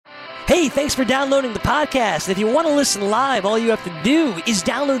Hey, thanks for downloading the podcast. If you want to listen live, all you have to do is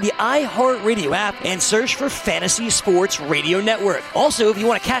download the iHeartRadio app and search for Fantasy Sports Radio Network. Also, if you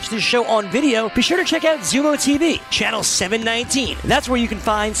want to catch this show on video, be sure to check out Zumo TV, channel 719. That's where you can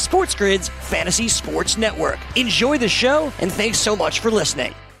find Sports Grid's Fantasy Sports Network. Enjoy the show, and thanks so much for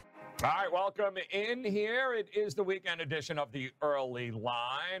listening. All right, welcome in here. It is the weekend edition of the Early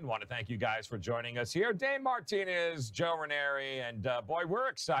Line. Want to thank you guys for joining us here. Dane Martinez, Joe Ranieri, and boy, we're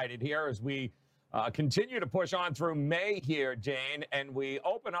excited here as we continue to push on through May here, Dane, and we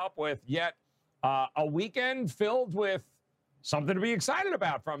open up with yet a weekend filled with something to be excited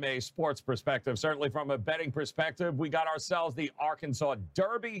about from a sports perspective, certainly from a betting perspective. We got ourselves the Arkansas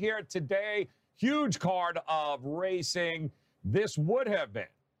Derby here today. Huge card of racing. This would have been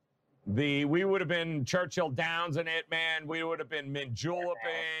we would have been Churchill Downs in it, man. We would have been mint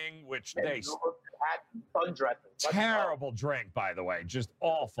juleping, which they terrible drink, by the way, just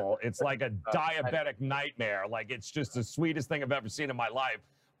awful. It's like a diabetic nightmare. Like, it's just the sweetest thing I've ever seen in my life.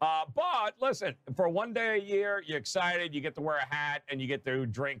 But listen, for one day a year, you're excited. You get to wear a hat and you get to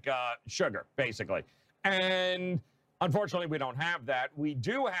drink sugar, basically. And unfortunately, we don't have that. We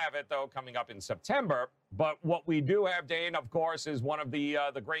do have it, though, coming up in September. But what we do have, Dane, of course, is one of the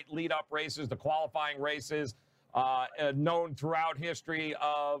great lead-up races, the qualifying races, known throughout history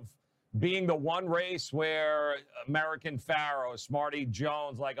of being the one race where American Pharoah, Smarty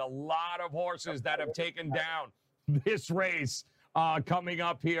Jones, like a lot of horses that have taken down this race coming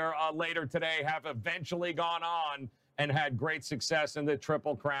up here later today have eventually gone on and had great success in the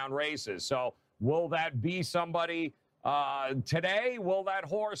Triple Crown races. So will that be somebody today? Will that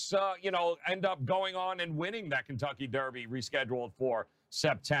horse, end up going on and winning that Kentucky Derby rescheduled for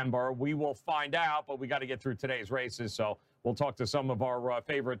September? We will find out, but we got to get through today's races. So we'll talk to some of our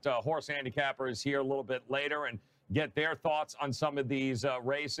favorite horse handicappers here a little bit later and get their thoughts on some of these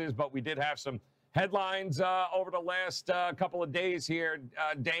races. But we did have some headlines over the last couple of days here.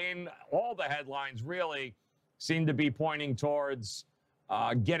 Dane, all the headlines really seem to be pointing towards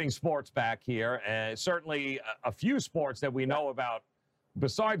getting sports back here. Certainly a few sports that we know about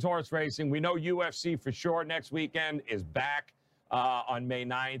besides horse racing. We know UFC for sure next weekend is back on May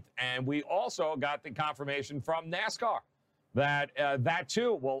 9th. And we also got the confirmation from NASCAR that that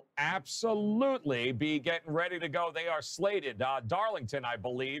too will absolutely be getting ready to go. They are slated, Darlington, I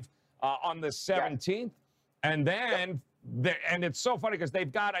believe, on the 17th. And then, and it's so funny because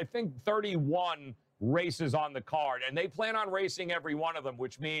they've got, I think, 31 races on the card, and they plan on racing every one of them,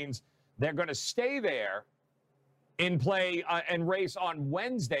 which means they're going to stay there and play and race on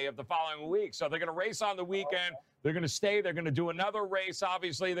Wednesday of the following week. So they're going to race on the weekend. They're going to stay. They're going to do another race.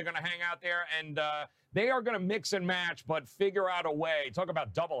 Obviously, they're going to hang out there, and they are going to mix and match, but figure out a way. Talk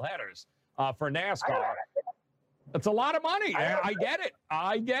about double headers for NASCAR. It's a lot of money. I get it.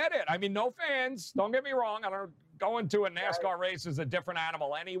 I get it. I mean, no fans. Don't get me wrong. I don't. Going to a NASCAR race is a different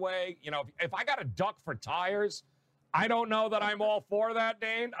animal anyway. You know, if I got to duck for tires, I don't know that I'm all for that,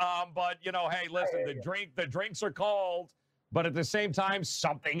 Dane. But, hey, listen, the drinks are cold, but at the same time,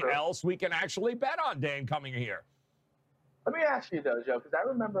 something else we can actually bet on, Dane, coming here. Let me ask you, though, Joe, because I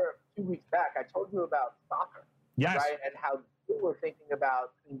remember 2 weeks back, I told you about soccer. Yes. Right? And how you were thinking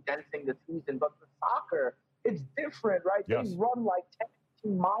about condensing the season. But for soccer, it's different, right? Yes. They run like 10,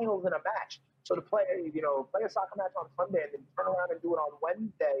 15 miles in a match. So to play, play a soccer match on Sunday and then turn around and do it on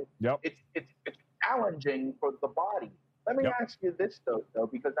Wednesday, it's challenging for the body. Let me ask you this, though,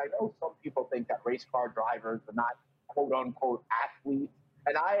 because I know some people think that race car drivers are not quote-unquote athletes,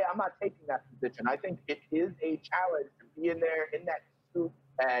 and I'm not taking that position. I think it is a challenge to be in there in that suit,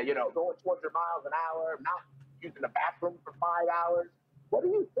 going 200 miles an hour, not using the bathroom for 5 hours. What do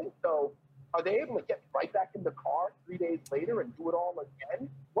you think, though? Are they able to get right back in the car 3 days later and do it all again?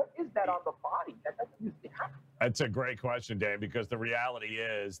 What is that on the body? That doesn't usually happen. That's a great question, Dan, because the reality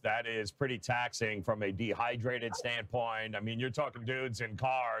is that is pretty taxing from a dehydrated standpoint. I mean, you're talking dudes in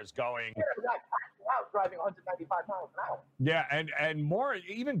cars going... driving 195 miles an hour. Yeah, and more,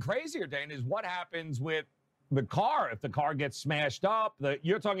 even crazier, Dan, is what happens with the car if the car gets smashed up.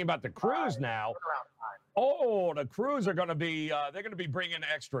 You're talking about the crews now. Oh, the crews are going to be, they're going to be bringing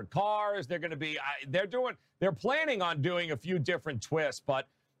extra cars. They're going to be, they're planning on doing a few different twists, but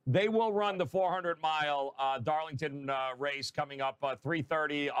they will run the 400-mile Darlington race coming up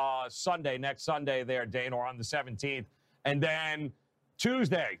 3:30 next Sunday there, Dane, or on the 17th. And then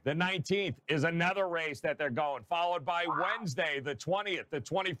Tuesday, the 19th, is another race that they're going, followed by Wednesday, the 20th, the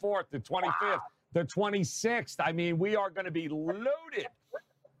 24th, the 25th, the 26th. I mean, we are going to be loaded.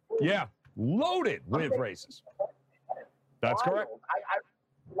 Yeah. Loaded with races. That's correct.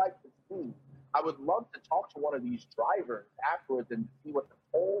 I like to see. I would love to talk to one of these drivers afterwards and see what the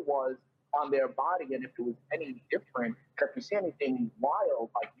toll was on their body, and if it was any different, and if you see anything wild,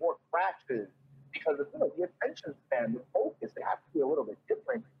 like more crashes, because of, the attention span, the focus, it has to be a little bit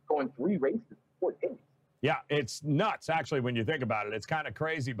different going 3 races in 4 days. Yeah, it's nuts, actually, when you think about it. It's kind of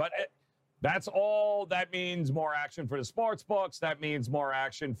crazy, but that's all. That means more action for the sports books. That means more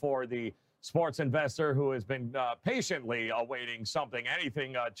action for the sports investor who has been patiently awaiting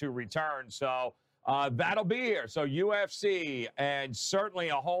anything to return. So that'll be here. So UFC and certainly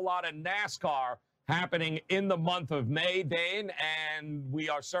a whole lot of NASCAR happening in the month of May, Dane. And we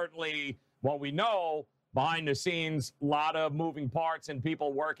are certainly, we know behind the scenes, a lot of moving parts and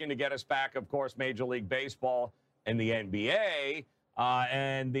people working to get us back, of course, Major League Baseball and the NBA.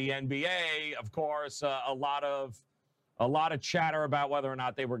 And the NBA, of course, a lot of chatter about whether or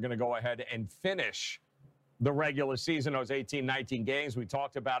not they were going to go ahead and finish the regular season, those 18, 19 games. We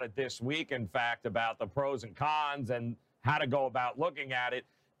talked about it this week, in fact, about the pros and cons and how to go about looking at it.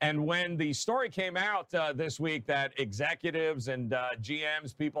 And when the story came out this week that executives and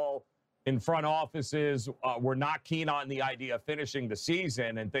GMs, people in front offices were not keen on the idea of finishing the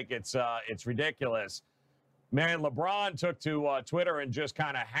season and think it's ridiculous, man, LeBron took to Twitter and just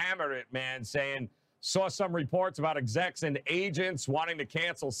kind of hammered it, man, saying, saw some reports about execs and agents wanting to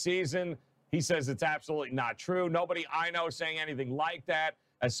cancel season. He says it's absolutely not true. Nobody I know saying anything like that.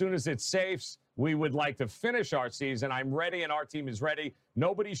 As soon as it's safe, we would like to finish our season. I'm ready and our team is ready.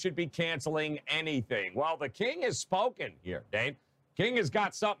 Nobody should be canceling anything. Well, the King has spoken here, Dane. King has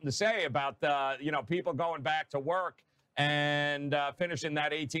got something to say about people going back to work and finishing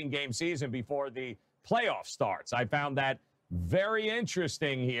that 18-game season before the playoff starts. I found that very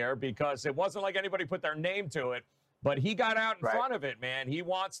interesting here because it wasn't like anybody put their name to it, but he got out in front of it, man. He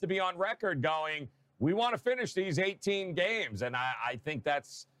wants to be on record going, we want to finish these 18 games. And I think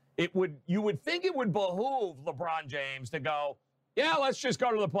you would think it would behoove LeBron James to go, yeah, let's just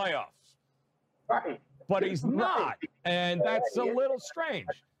go to the playoffs. Right. But he's not. And that's a little strange.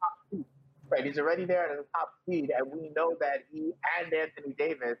 Right. He's already there at the top seed. And we know that he and Anthony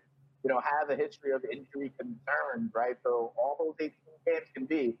Davis, have a history of injury concerns, right? So all those 18 games can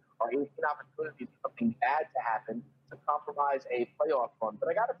be, or 18 opportunities for something bad to happen to compromise a playoff run. But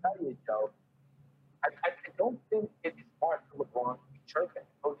I got to tell you, Joe, I don't think it's smart for LeBron to be chirping.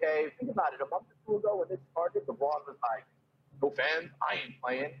 Okay, think about it. A month or 2 ago when this started, LeBron was like, no fans, I ain't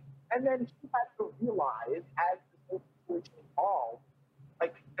playing. And then he had to realize, as the whole situation evolved,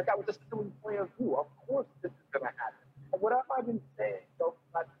 like that was a silly point of view. Of course this is going to happen. And what have I been saying? So,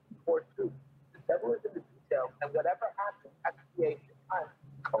 before too, the devil is in the details, and whatever happens has to be a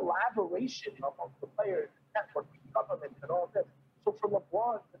collaboration amongst the players, network, government, and all this. So for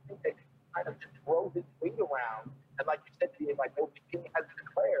LeBron to think that he kind of just throw his weight around, and like you said, being like, the King has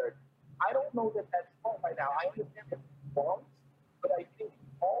declared, I don't know that that's wrong right now. I understand that he wants, but I think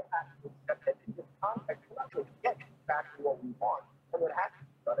all has to accept that in this context, we're not going to get exactly what we want. And what has to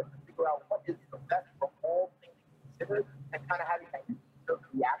be done is to figure out what is the best for all things considered, and kind of having that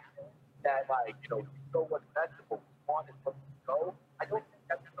reaction that, like, you know what's best, what we want is what we go. I don't think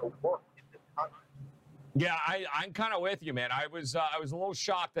that's going to work in this context. Yeah, I'm kind of with you, man. I was a little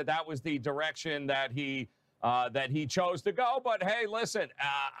shocked that was the direction that he chose to go. But hey, listen,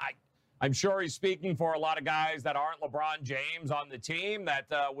 I'm sure he's speaking for a lot of guys that aren't LeBron James on the team that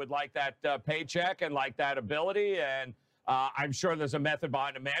would like that paycheck and like that ability. And I'm sure there's a method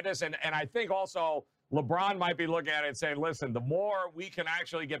behind the madness. And I think also LeBron might be looking at it and saying, listen, the more we can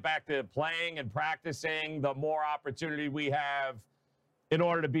actually get back to playing and practicing, the more opportunity we have in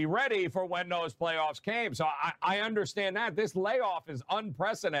order to be ready for when those playoffs came. So I understand that. This layoff is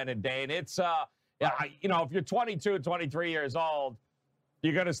unprecedented, Dane. It's, if you're 22, 23 years old,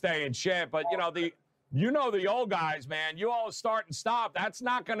 you're going to stay in shape. But, the old guys, man, you all start and stop. That's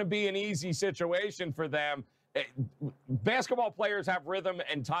not going to be an easy situation for them. Basketball players have rhythm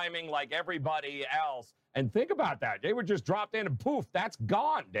and timing like everybody else. And think about that. They were just dropped in and poof, that's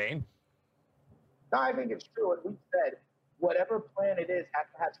gone, Dane. No, I think it's true. And we said whatever plan it is has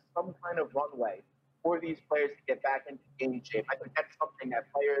to have some kind of runway for these players to get back into game shape. I think that's something that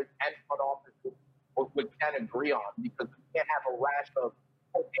players and front offices can agree on, because we can't have a rash of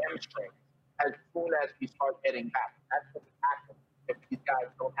hamstrings as soon as we start getting back. That's what happens if these guys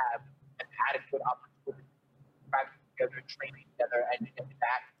don't have an adequate opportunity to practice together, training together, and get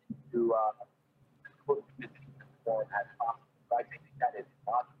back into the form as possible. So I think that is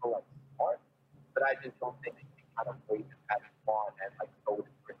logical and smart, but I just don't think they can kind of wait and have it on and like go with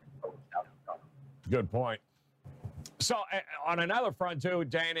it and go without it. Good point. So on another front too,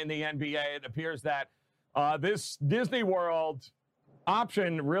 Dane, in the NBA, it appears that this Disney World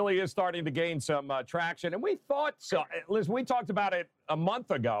option really is starting to gain some traction. And we thought, so, Liz, we talked about it a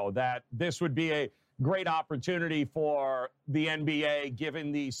month ago that this would be a great opportunity for the NBA,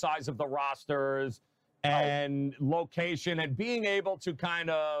 given the size of the rosters and location, and being able to kind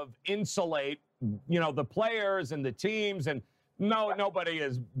of insulate, the players and the teams. And nobody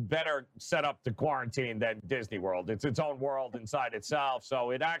is better set up to quarantine than Disney World. It's its own world inside itself.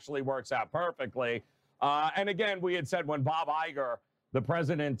 So it actually works out perfectly. And again, we had said when Bob Iger, the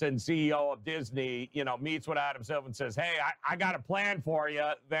president and CEO of Disney, meets with Adam Silver and says, hey, I got a plan for you,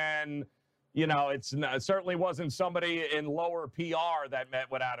 then, it certainly wasn't somebody in lower PR that met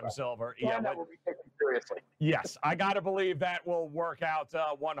with Adam Silver. That will be taken seriously. Yes, I got to believe that will work out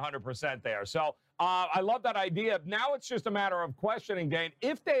 100% there. So I love that idea. Now it's just a matter of questioning, Dane,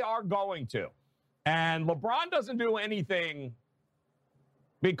 if they are going to. And LeBron doesn't do anything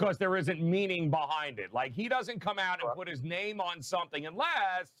because there isn't meaning behind it. Like, he doesn't come out and put his name on something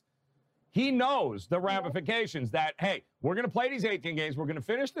unless he knows the ramifications that, hey, we're going to play these 18 games. We're going to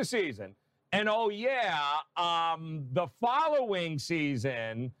finish the season. And, the following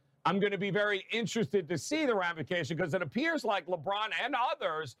season, I'm going to be very interested to see the ramification, because it appears like LeBron and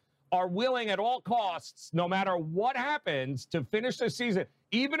others are willing at all costs, no matter what happens, to finish the season,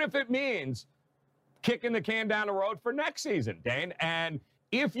 even if it means kicking the can down the road for next season, Dane. And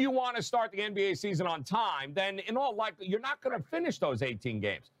if you want to start the NBA season on time, then in all likelihood, you're not going to finish those 18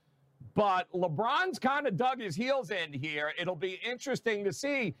 games. But LeBron's kind of dug his heels in here. It'll be interesting to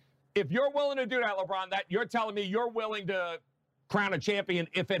see if you're willing to do that, LeBron, that you're telling me you're willing to crown a champion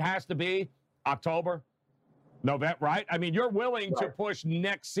if it has to be October, November, right? I mean, you're willing to push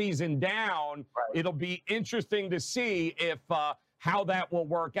next season down. It'll be interesting to see if how that will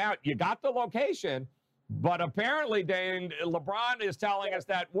work out. You got the location, but apparently, Dane, LeBron is telling us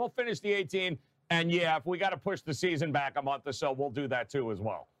that we'll finish the 18, and if we got to push the season back a month or so, we'll do that too as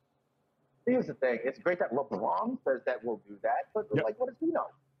well. Here's the thing. It's great that LeBron says that we'll do that, but what does he know?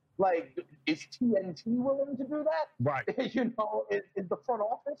 Like, is TNT willing to do that? Right. Is the front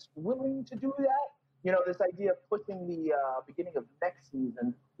office willing to do that? This idea of pushing the beginning of next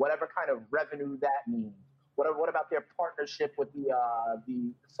season, whatever kind of revenue that means. What about their partnership with the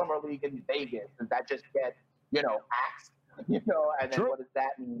Summer League in Vegas? Does that just get, axed? And then what does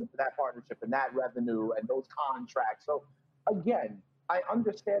that mean for that partnership and that revenue and those contracts? So, again, I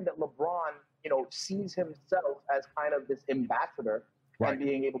understand that LeBron, sees himself as kind of this ambassador and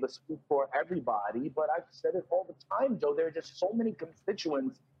being able to speak for everybody. But I've said it all the time, Joe, there are just so many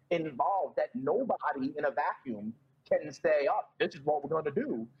constituents involved that nobody in a vacuum can say, oh, this is what we're going to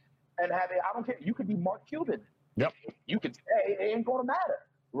do. And I don't care. You could be Mark Cuban. Yep. You could say it ain't going to matter,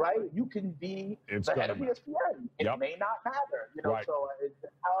 right? You can be the head of ESPN. It may not matter, So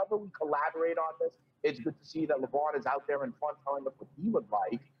however we collaborate on this, it's good to see that LeBron is out there in front telling us what he would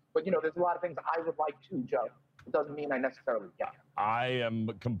like. But, there's a lot of things I would like too, Joe. It doesn't mean I necessarily get it. I am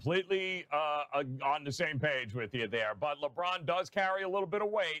completely on the same page with you there. But LeBron does carry a little bit of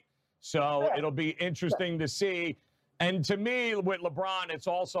weight, so it'll be interesting to see. And to me, with LeBron, it's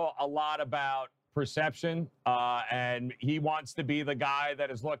also a lot about perception, and he wants to be the guy that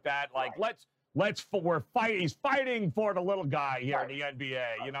is looked at like, he's fighting for the little guy here in the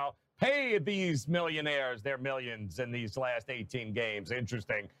NBA, Pay these millionaires their millions in these last 18 games.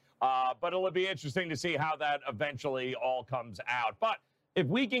 Interesting. But it'll be interesting to see how that eventually all comes out. But if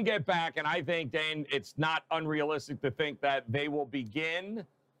we can get back, and I think, Dane, it's not unrealistic to think that they will begin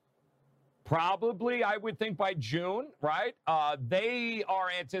probably, I would think, by June, right? They are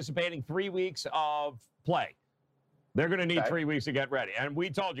anticipating 3 weeks of play. They're going to need 3 weeks to get ready. And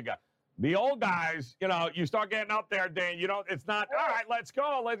we told you guys, the old guys, you start getting up there, Dane, it's not, all right, let's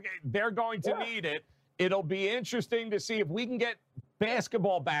go. They're going to need it. It'll be interesting to see if we can get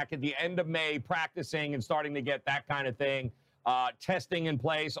basketball back at the end of May, practicing and starting to get that kind of thing, testing in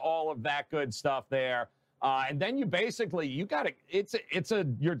place, all of that good stuff there. And then you're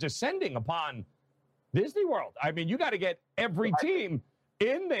descending upon Disney World. I mean, you got to get every team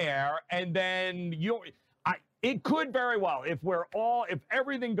in there, and then it could very well, if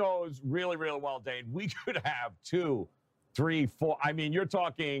everything goes really, really well, Dane, we could have 2, 3, 4. I mean, you're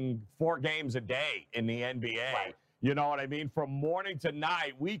talking 4 games a day in the NBA. Right. You know what I mean? From morning to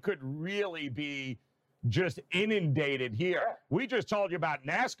night, we could really be just inundated here. Yeah. We just told you about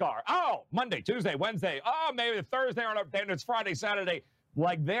NASCAR. Oh, Monday, Tuesday, Wednesday. Oh, maybe Thursday, or then it's Friday, Saturday.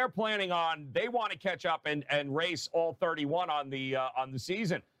 Like, they're planning on, they want to catch up and race all 31 on the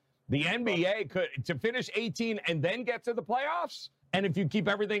season. The NBA could, to finish 18 and then get to the playoffs. And if you keep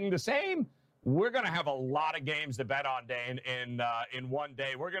everything the same, we're going to have a lot of games to bet on, Dane, in one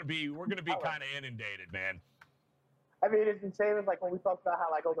day. We're going to be kind of inundated, man. I mean, it's the same as like when we talked about how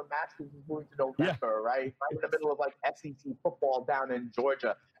like the Masters is moving to November, right? Right in the middle of like SEC football down in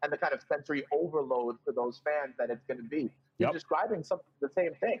Georgia, and the kind of sensory overload for those fans that it's going to be. You're describing something the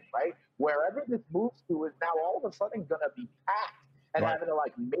same thing, right? Wherever this moves to is now all of a sudden going to be packed and having to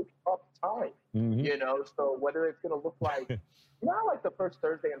like make up time, you know. So whether it's going to look like, you know, how, like the first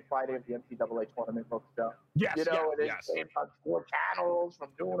Thursday and Friday of the NCAA tournament looks up. Yes, you know, and it's on 4 channels from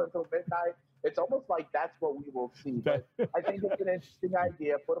noon until midnight. It's almost like that's what we will see. But I think it's an interesting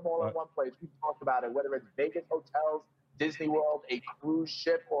idea. Put them all in one place. We've talked about it, whether it's Vegas hotels, Disney World, a cruise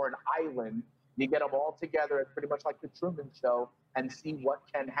ship, or an island. You get them all together. It's pretty much like the Truman Show and see what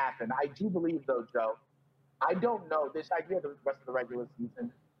can happen. I do believe, though, Joe, I don't know. This idea of the rest of the regular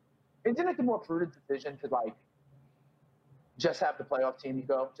season, isn't it the more prudent decision to, like, just have the playoff teams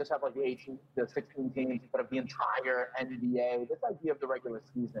go, just have like the 16 teams instead of the entire NBA? This idea of the regular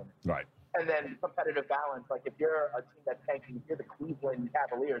season. Right. And then competitive balance. Like if you're a team that's tanking, if you're the Cleveland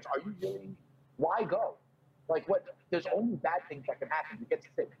Cavaliers, are you really, why go? Like what, there's only bad things that can happen. You get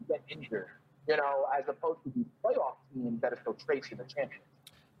sick, you get injured, you know, as opposed to these playoff teams that are still tracing the champions.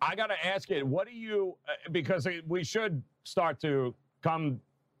 I got to ask you, what do you, because we should start to come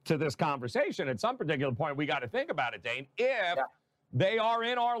to this conversation at some particular point, we got to think about it, Dane. If they are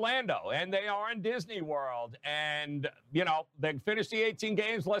in Orlando and they are in Disney World and, you know, they finish the 18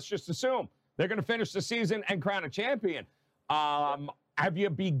 games, let's just assume they're going to finish the season and crown a champion. Have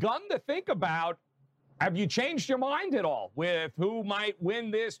you begun to think about, have you changed your mind at all with who might win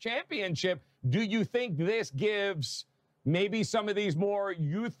this championship? Do you think this gives maybe some of these more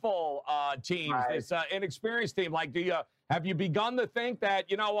youthful teams, this inexperienced team, like have you begun to think that,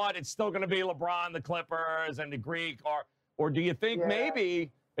 you know what, it's still going to be LeBron, the Clippers, and the Greek, or do you think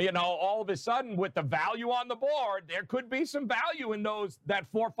maybe, you know, all of a sudden with the value on the board, there could be some value in that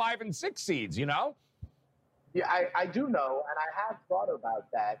 4, 5, and 6 seeds, you know? Yeah, I do know, and I have thought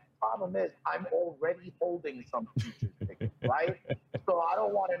about that. Problem is, I'm already holding some futures tickets, right? So I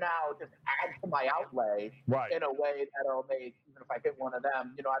don't want to now just add to my outlay in a way that'll make, even if I hit one of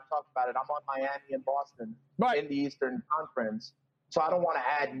them, you know, I've talked about it. I'm on Miami and Boston in the Eastern Conference, so I don't want to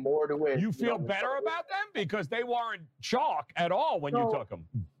add more to it. You feel better about them? Because they weren't chalk at all when you took them.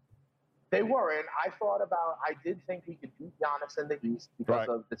 They weren't. I did think we could beat Giannis in the East because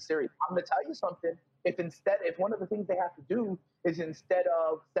of the series. I'm going to tell you something. If one of the things they have to do is instead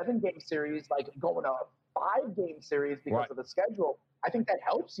of 7-game series, like going a 5-game series because of the schedule, I think that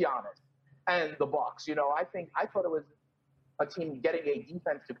helps Giannis and the Bucks. You know, I thought it was a team getting a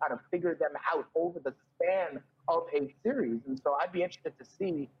defense to kind of figure them out over the span of a series. And so I'd be interested to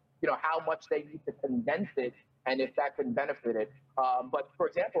see, you know, how much they need to condense it and if that can benefit it. But, for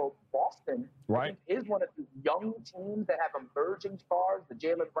example, Boston I think, is one of the young teams that have emerging stars, the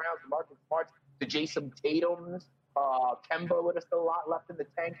Jaylen Browns, the Marcus Smarts, the Jason Tatums, Kemba with still a lot left in the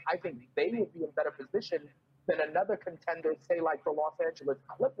tank. I think they would be in better position than another contender, say like the Los Angeles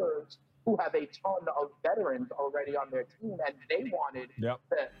Clippers, who have a ton of veterans already on their team, and they wanted to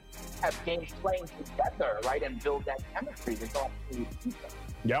have games playing together, right, and build that chemistry. There's no opportunity to do so.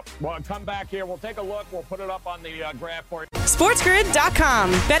 Yep. Well, come back here. We'll take a look. We'll put it up on the graph for you. SportsGrid.com.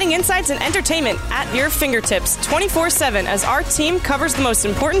 Betting insights and entertainment at your fingertips 24/7 as our team covers the most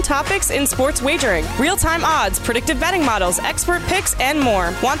important topics in sports wagering. Real-time odds, predictive betting models, expert picks, and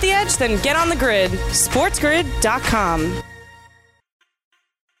more. Want the edge? Then get on the grid. SportsGrid.com.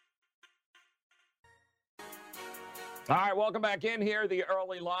 All right, welcome back in here. The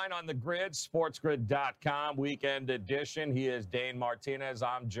early line on the grid, sportsgrid.com, weekend edition. He is Dane Martinez.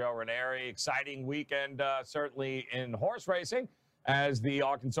 I'm Joe Ranieri. Exciting weekend, certainly in horse racing, as the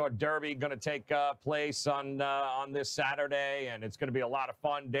Arkansas Derby going to take place on this Saturday. And it's going to be a lot of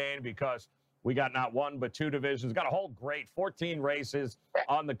fun, Dane, because we got not one but 2 divisions. Got a whole great 14 races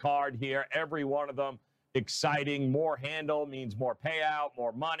on the card here, every one of them exciting. More handle means more payout,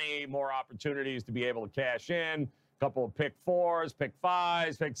 more money, more opportunities to be able to cash in. Couple of pick 4s, pick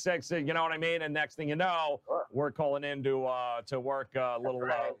 5s, pick 6s, you know what I mean? And next thing you know, we're calling in to work a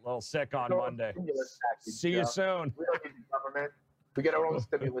little sick on Monday. See you soon. We don't need the government. We get our own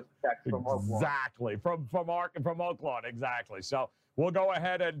stimulus checks from Oakland. Exactly, from Oakland, exactly. So we'll go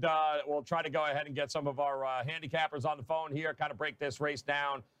ahead and we'll try to go ahead and get some of our handicappers on the phone here, kind of break this race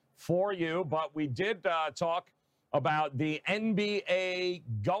down for you. But we did talk about the NBA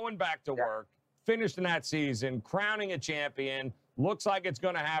going back to work. Finished in that season, crowning a champion. Looks like it's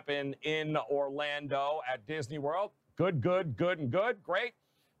going to happen in Orlando at Disney World. Good. Great.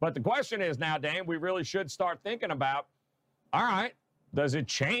 But the question is now, Dane, we really should start thinking about, all right, does it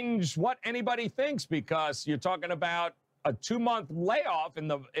change what anybody thinks? Because you're talking about a 2-month layoff in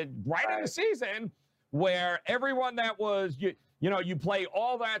the season where everyone that was, you play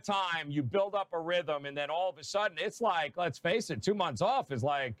all that time, you build up a rhythm, and then all of a sudden, it's like, let's face it, 2 months off is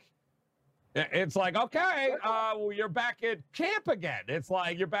like, it's like, okay, you're back at camp again. It's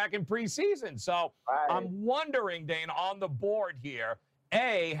like you're back in preseason. So I'm wondering, Dane, on the board here,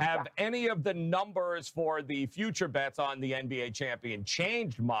 have any of the numbers for the future bets on the NBA champion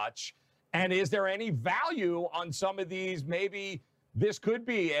changed much? And is there any value on some of these? Maybe this could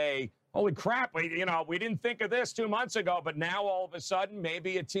be holy crap, we didn't think of this 2 months ago, but now all of a sudden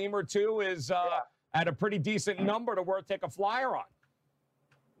maybe a team or two is at a pretty decent number to take a flyer on.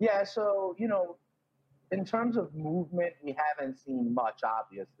 Yeah, so, in terms of movement, we haven't seen much,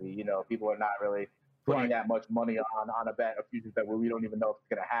 obviously. People are not really putting that much money on a bet, a future bet, where we don't even know if it's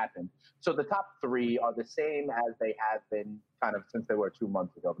going to happen. So the top three are the same as they have been kind of since they were 2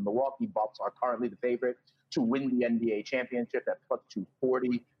 months ago. The Milwaukee Bucks are currently the favorite to win the NBA championship at plus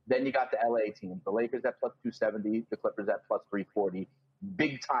 240. Then you got the LA teams, the Lakers at plus 270, the Clippers at plus 340.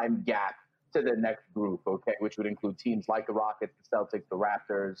 Big time gap to the next group, okay, which would include teams like the Rockets, the Celtics, the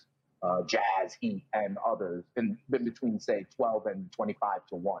Raptors, Jazz, Heat, and others in between, say, 12 and 25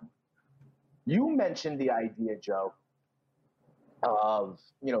 to 1. You mentioned the idea, Joe, of,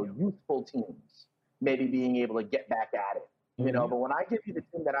 youthful teams maybe being able to get back at it, but when I give you the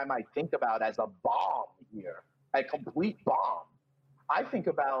team that I might think about as a bomb here, a complete bomb, I think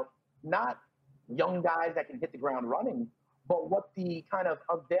about not young guys that can hit the ground running, but what the kind of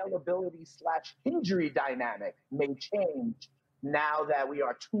availability / injury dynamic may change now that we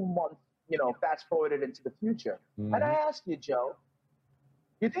are 2 months, fast forwarded into the future. And I ask you, Joe,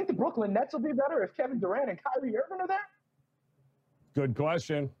 you think the Brooklyn Nets will be better if Kevin Durant and Kyrie Irving are there? Good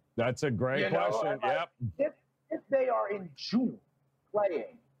question. That's a great question. Yep. If they are in June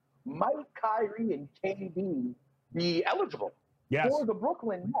playing, might Kyrie and KD be eligible for the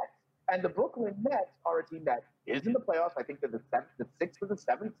Brooklyn Nets? And the Brooklyn Nets are a team that is in the playoffs. I think they're the 6th or the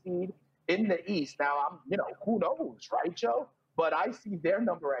 7th seed in the East. Now, who knows, right, Joe? But I see their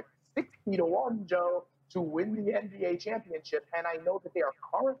number at 60 to 1, Joe, to win the NBA championship. And I know that they are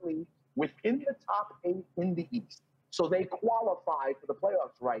currently within the top 8 in the East. So they qualify for the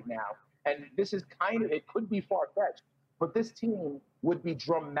playoffs right now. And this is it could be far-fetched, but this team would be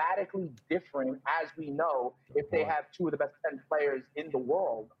dramatically different, as we know, if they have 2 of the best 10 players in the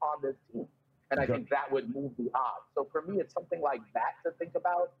world on this team. And I think that would move the odds. So for me, it's something like that to think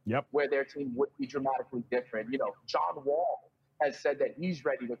about, where their team would be dramatically different. John Wall has said that he's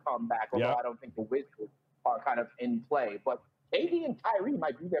ready to come back, although I don't think the Wizards are kind of in play. But KD and Kyrie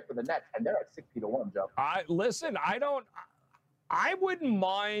might be there for the Nets, and they're at 60 to 1, Joe. I wouldn't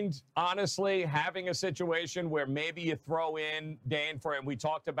mind, honestly, having a situation where maybe you throw in, Dane, and we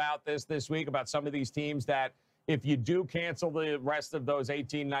talked about this week, about some of these teams that if you do cancel the rest of those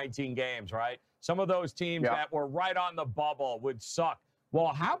 18, 19 games, right? Some of those teams that were right on the bubble would suck. Well,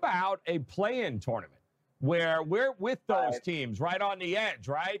 how about a play-in tournament where we're with those teams right on the edge,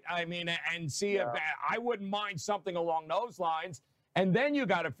 right? I mean, and see if I wouldn't mind something along those lines. And then you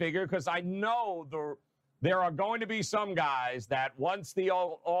got to figure, because I know there are going to be some guys that once the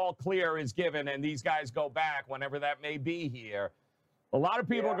all clear is given and these guys go back, whenever that may be here, a lot of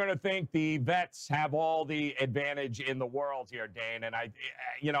people are going to think the vets have all the advantage in the world here, Dane. And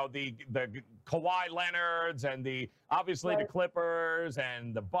the Kawhi Leonards and obviously the Clippers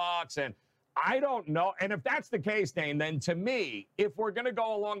and the Bucks, and I don't know. And if that's the case, Dane, then to me, if we're going to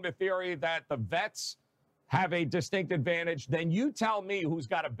go along the theory that the vets have a distinct advantage, then you tell me who's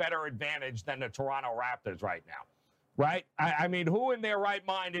got a better advantage than the Toronto Raptors right now, right? I mean, who in their right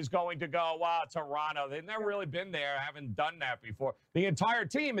mind is going to go, wow, Toronto, they've never really been there, haven't done that before. The entire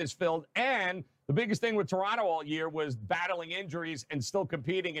team is filled, and the biggest thing with Toronto all year was battling injuries and still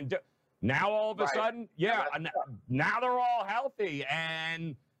competing. And now all of a sudden, now they're all healthy.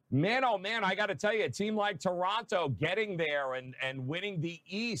 And man, oh man, I got to tell you, a team like Toronto getting there and winning the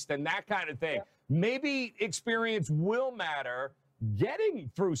East and that kind of thing, maybe experience will matter getting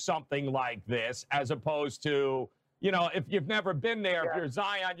through something like this, as opposed to, if you've never been there, if you're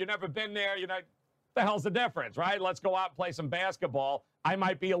Zion, you've never been there, the hell's the difference, right? Let's go out and play some basketball. I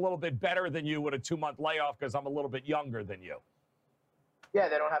might be a little bit better than you with a 2-month layoff because I'm a little bit younger than you. Yeah,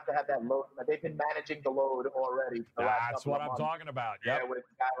 they don't have to have that load. They've been managing the load already. That's what I'm talking about. Yeah, with a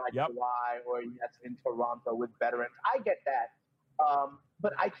guy like Kawhi or in Toronto with veterans. I get that.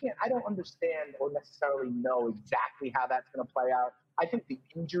 But I don't understand or necessarily know exactly how that's going to play out. I think the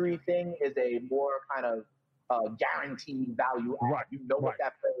injury thing is a more kind of guaranteed value add. Right. You know what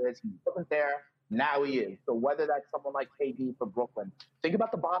that player is. He wasn't there. Now he is. So whether that's someone like KD for Brooklyn, think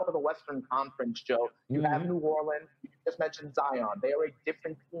about the bottom of the Western Conference, Joe. You have New Orleans. You just mentioned Zion. They are a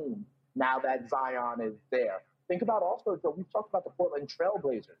different team now that Zion is there. Think about also, Joe, we've talked about the Portland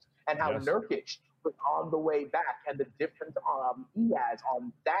Trailblazers and how Nurkic was on the way back and the difference he has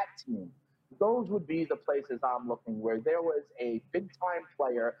on that team. Those would be the places I'm looking where there was a big-time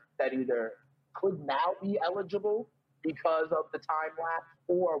player that either could now be eligible because of the time lapse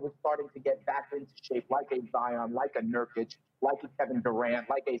or was starting to get back into shape like a Zion, like a Nurkic, like a Kevin Durant,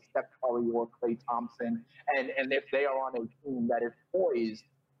 like a Steph Curry or Klay Thompson. And if they are on a team that is poised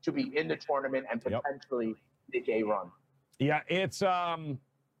to be in the tournament and potentially make a run. Yeah, it's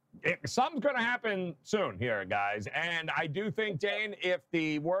something's going to happen soon here, guys. And I do think, Dane, if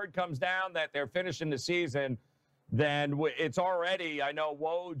the word comes down that they're finishing the season, then it's already, I know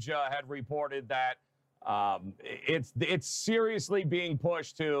Woj had reported that it's seriously being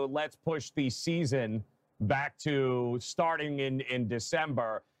pushed to let's push the season back to starting in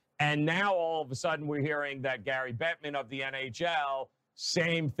December. And now all of a sudden we're hearing that Gary Bettman of the NHL,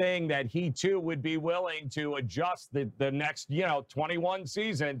 same thing, that he too would be willing to adjust the next, 2021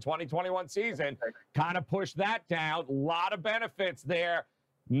 season, kind of push that down. A lot of benefits there,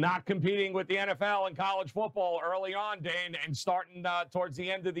 not competing with the NFL and college football early on, Dane, and starting towards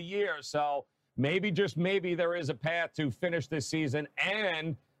the end of the year. So maybe, just maybe, there is a path to finish this season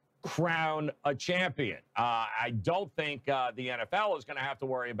and crown a champion. I don't think the NFL is going to have to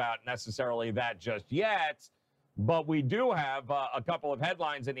worry about necessarily that just yet. But we do have a couple of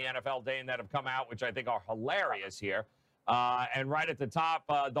headlines in the NFL, Dane, that have come out, which I think are hilarious here. And right at the top,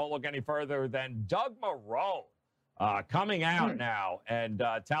 don't look any further than Doug Marrone coming out now and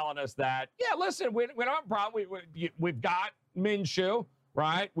telling us that, yeah, listen, we don't have a problem. We've got Minshew,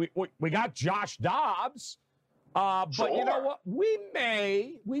 right? We got Josh Dobbs. But you know what? We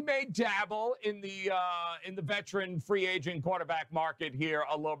may dabble in the veteran free agent quarterback market here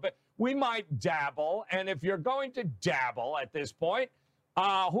a little bit. We might dabble, and if you're going to dabble at this point,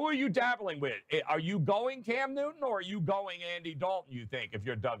 who are you dabbling with? Are you going Cam Newton or are you going Andy Dalton, you think, if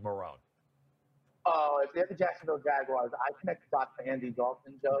you're Doug Marrone? If they're the Jacksonville Jaguars, I connect the dots to Andy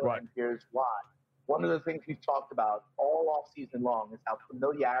Dalton, Joe, and here's why. One of the things we've talked about all offseason long is how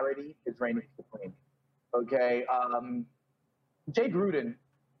familiarity is reigning supreme. Okay, Jay Gruden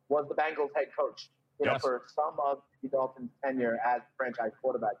was the Bengals head coach, for some of Andy Dalton's tenure as franchise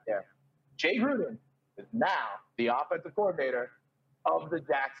quarterback there. Jay Gruden is now the offensive coordinator of the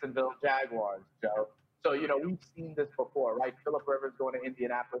Jacksonville Jaguars, Joe. So, we've seen this before, right? Phillip Rivers going to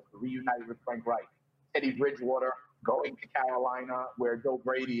Indianapolis to reunite with Frank Reich. Teddy Bridgewater going to Carolina, where Joe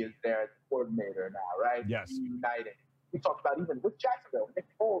Brady is there as the coordinator now, right? Yes. Reuniting. We talked about even with Jacksonville, Nick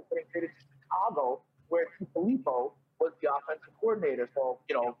Foles getting traded to Chicago, where Filippo was the offensive coordinator. So,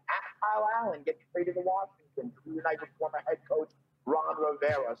 Kyle Allen getting traded to Washington to reunite with former head coach Ron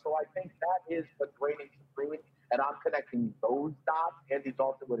Rivera. So I think that is what's reigning supreme, and I'm connecting those dots. Andy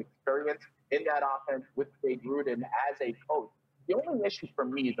Dalton with experience in that offense with Jay Gruden as a coach. The only issue for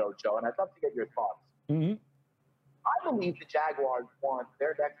me, though, Joe, and I'd love to get your thoughts. Mm-hmm. I believe the Jaguars want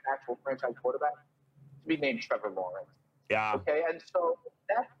their next actual franchise quarterback to be named Trevor Lawrence. Yeah. Okay, and so if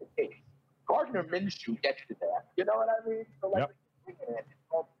that's the case, Gardner Minshew gets you there. You know what I mean? So, Andy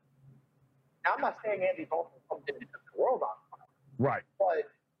Dalton. Now, I'm not saying Andy Dalton comes in and puts the world on fire. Right. But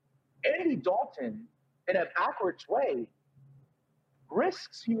Andy Dalton, in a backwards way,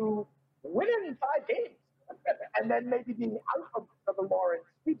 risks you winning 5 games and then maybe being out of the Lawrence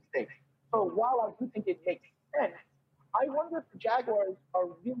sweepstakes. So while I do think it makes sense, I wonder if the Jaguars are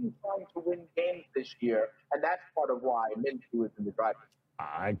really trying to win games this year, and that's part of why Minshew is in the driver's seat.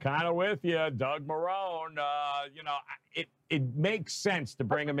 I'm kind of with you, Doug Marrone. It makes sense to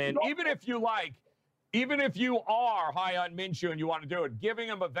bring him in, even if you are high on Minshew and you want to do it. Giving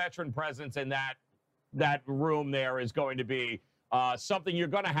him a veteran presence in that room there is going to be something you're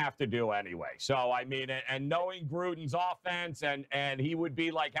going to have to do anyway. So I mean, and knowing Gruden's offense, and he would be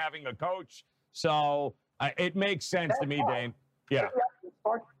like having a coach. So it makes sense to me, Dane. Yeah.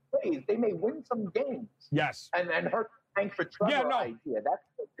 They may win some games. Yes. And hurt. Thanks for Trevor idea. That's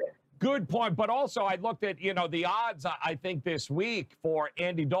okay. Good point. But also, I looked at, the odds, I think, this week for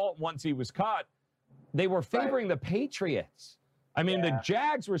Andy Dalton once he was cut. They were favoring the Patriots. I mean, the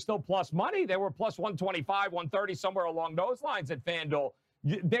Jags were still plus money. They were plus 125, 130, somewhere along those lines at FanDuel.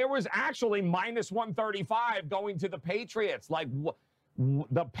 There was actually minus 135 going to the Patriots. Like,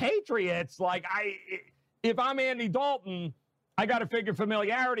 the Patriots, if I'm Andy Dalton, I got to figure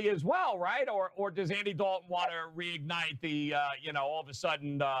familiarity as well, right? Or does Andy Dalton want to reignite the, all of a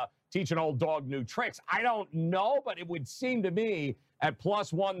sudden teach an old dog new tricks? I don't know, but it would seem to me at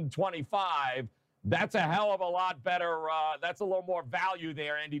plus 125, that's a hell of a lot better. That's a little more value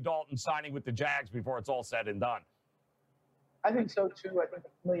there, Andy Dalton signing with the Jags before it's all said and done. I think so too. I think the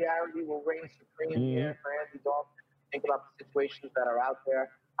familiarity will reign supreme here for Andy Dalton. Think about the situations that are out there.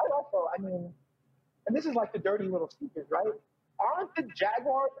 And this is like the dirty little secret, right? Aren't the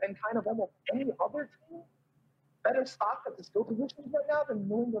Jaguars and kind of almost any other team better stocked at the skill positions right now than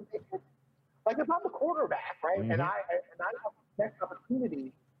New England Patriots? Like if I'm the quarterback, right, and I have the next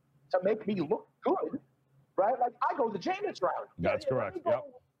opportunity to make me look good, right? Like I go the Jameis route. That's correct. Yep.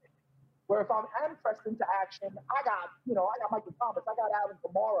 Where if I'm pressed into action, I got Michael Thomas, I got Alvin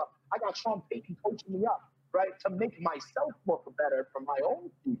Kamara, I got Sean Payton coaching me up, right, to make myself look better for my own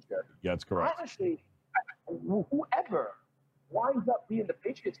future. Yeah, that's correct. Honestly, whoever winds up being the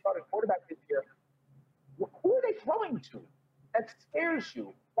Patriots starting quarterback this year, who are they throwing to? That scares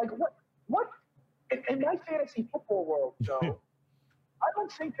you. Like what? In my fantasy football world, Joe, I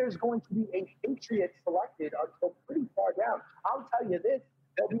don't think there's going to be a Patriot selected until pretty far down. I'll tell you this.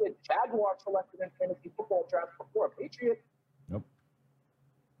 There'll be a Jaguar selected in fantasy football draft before a Patriot. Nope.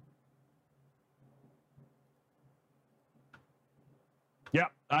 Yeah,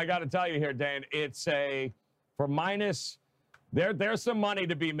 I got to tell you here, Dan, it's for minus. There's some money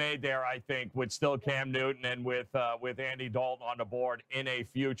to be made there, I think, with still Cam Newton and with Andy Dalton on the board in a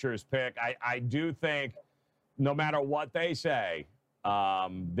futures pick. I do think no matter what they say,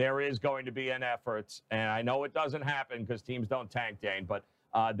 there is going to be an effort, and I know it doesn't happen because teams don't tank, Dane, but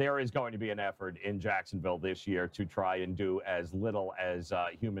there is going to be an effort in Jacksonville this year to try and do as little as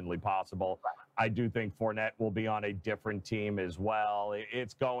humanly possible. I do think Fournette will be on a different team as well.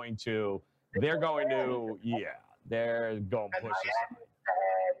 They're going to push aside.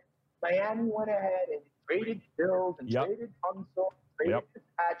 Miami went ahead and traded Bills and traded Tunsil, traded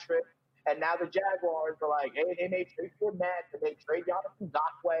Fitzpatrick, and now the Jaguars are like, hey, they may trade Fournette, and they trade Jonathan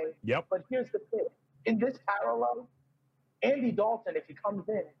Ngakwe. Yep. But here's the thing. In this parallel, Andy Dalton, if he comes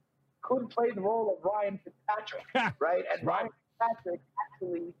in, could play the role of Ryan Fitzpatrick, right? And Ryan Fitzpatrick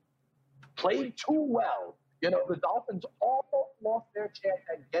actually played too well. You know, the Dolphins almost lost their chance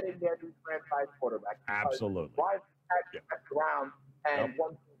at getting their new franchise quarterback. Absolutely. Ryan Fitzpatrick messed around and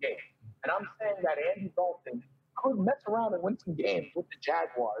won some games. And I'm saying that Andy Dalton could mess around and win some games with the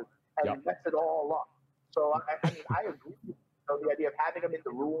Jaguars and mess it all up. So, I mean, I agree with the idea of having him in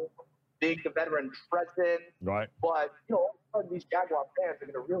the room, being the veteran presence. Right. But, you know, all of a sudden these Jaguar fans are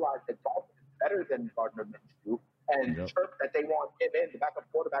going to realize that Dalton is better than Gardner Minshew. And chirp that they want him in. The backup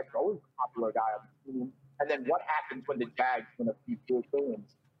quarterback is always a popular guy on the team. And then what happens when the Jags win a few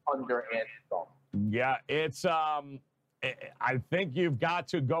games under Andy Dalton? Yeah, it's I think you've got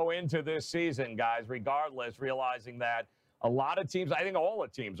to go into this season, guys, regardless, realizing that a lot of teams, I think all the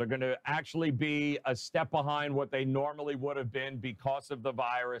teams, are going to actually be a step behind what they normally would have been because of the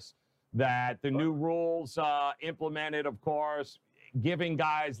virus, that the new rules implemented, of course, giving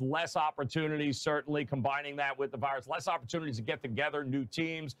guys less opportunities, certainly combining that with the virus, less opportunities to get together, new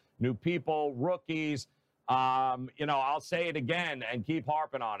teams, new people, rookies. You know, I'll say it again and keep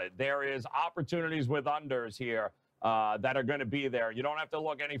harping on it. There is opportunities with unders here that are going to be there. You don't have to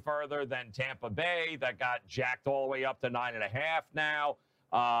look any further than Tampa Bay that got jacked all the way up to 9.5 now.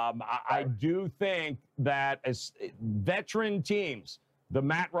 I do think that as veteran teams, the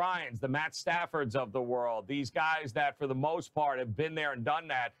Matt Ryans, the Matt Staffords of the world, these guys that for the most part have been there and done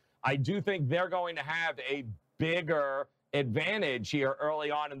that, I do think they're going to have a bigger advantage here early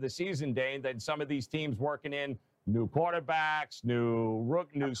on in the season, Dane, than some of these teams working in new quarterbacks,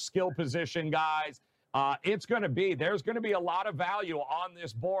 new skill position guys. There's going to be a lot of value on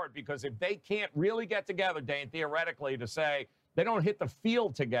this board because if they can't really get together, Dane, theoretically, to say they don't hit the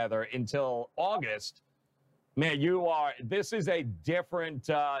field together until August, man, this is a different,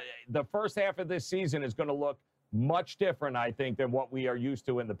 the first half of this season is going to look much different, I think, than what we are used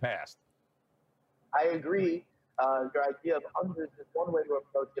to in the past. I agree. Your idea of unders is one way to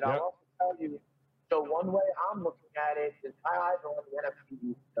approach it. I'll also tell you, so one way I'm looking at it is my eyes are on the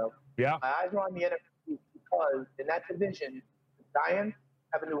NFC East. So my eyes are on the NFC East because in that division, the Giants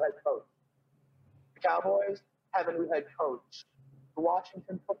have a new head coach. The Cowboys have a new head coach. The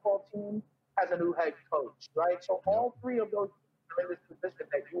Washington football team has a new head coach, right? So all three of those are in this position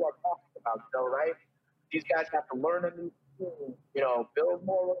that you are talking about, Joe, right? These guys have to learn a new team, you know, build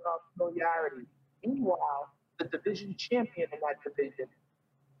more familiarity. Meanwhile, the division champion in that division,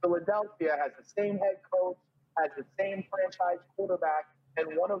 Philadelphia, has the same head coach, has the same franchise quarterback,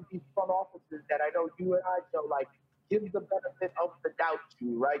 and one of these front offices that I know you and I, Joe, like, give the benefit of the doubt to,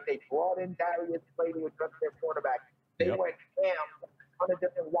 right? They brought in Darius Slay to address their quarterback. They went ham with a ton of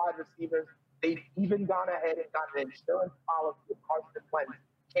different wide receivers. They've even gone ahead and gotten an insurance policy of Carson Wentz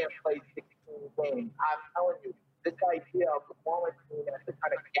can't play 16 games. I'm telling you, this idea of the quarantine and the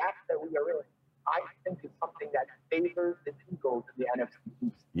kind of gap that we are in, I think is something that favors the team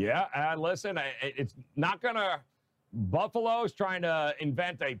Yeah, listen, it's not going to – Buffalo's trying to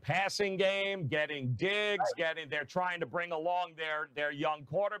invent a passing game, getting Diggs, they're trying to bring along their young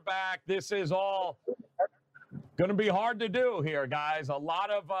quarterback. This is all going to be hard to do here, guys. A lot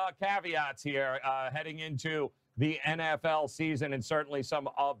of caveats here heading into the NFL season and certainly some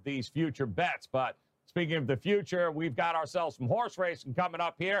of these future bets. But speaking of the future, we've got ourselves some horse racing coming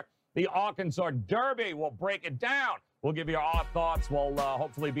up here. The Arkansas Derby. We'll break it down. We'll give you our thoughts. We'll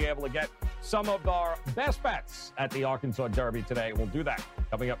hopefully be able to get some of our best bets at the Arkansas Derby today. We'll do that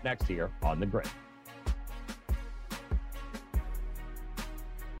coming up next here on The Grid.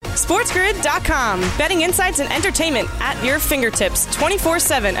 SportsGrid.com. Betting insights and entertainment at your fingertips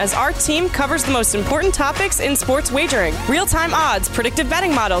 24/7 as our team covers the most important topics in sports wagering. Real-time odds, predictive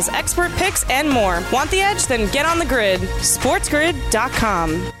betting models, expert picks, and more. Want the edge? Then get on the grid.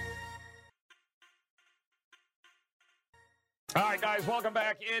 SportsGrid.com. All right, guys, welcome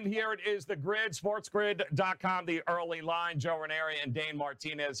back in. Here it is, The Grid, SportsGrid.com, the early line. Joe Ranieri and Dane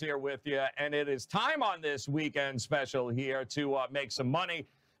Martinez here with you. And it is time on this weekend special here to make some money.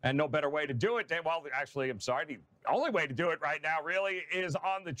 And no better way to do it. Well, actually, I'm sorry. The only way to do it right now really is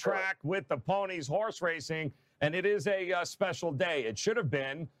on the track with the ponies horse racing. And it is a special day. It should have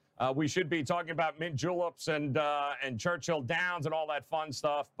been. We should be talking about mint juleps and Churchill Downs and all that fun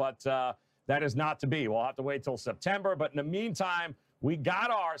stuff. But that is not to be. We'll have to wait till September. But in the meantime, we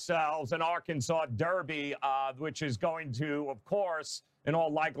got ourselves an Arkansas Derby, which is going to, of course, in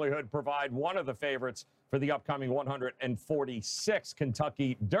all likelihood, provide one of the favorites for the upcoming 146th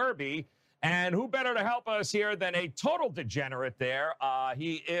Kentucky Derby. And who better to help us here than a total degenerate there?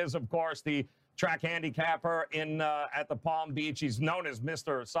 He is, of course, the track handicapper at the Palm Beach. He's known as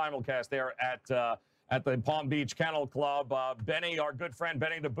Mr. Simulcast there at the Palm Beach Kennel Club. Benny, our good friend,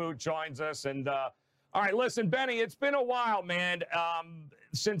 Benny the Boot, joins us. And, all right, listen, Benny, it's been a while, man,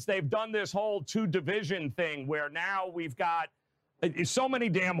 since they've done this whole two-division thing where now we've got so many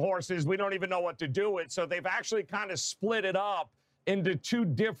damn horses, we don't even know what to do with. So they've actually kind of split it up into two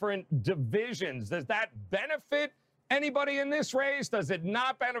different divisions. Does that benefit anybody in this race? Does it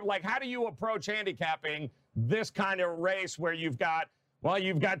not benefit? Like, how do you approach handicapping this kind of race where you've got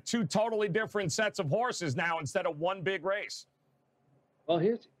two totally different sets of horses now instead of one big race? Well,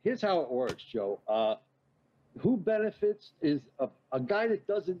 here's how it works, Joe. Who benefits is a guy that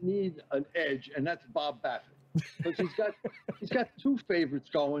doesn't need an edge, and that's Bob Baffert. Because he's got two favorites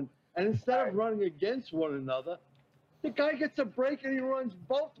going, and instead of running against one another, the guy gets a break and he runs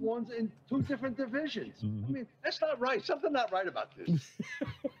both ones in two different divisions. Mm-hmm. I mean, that's not right. Something not right about this.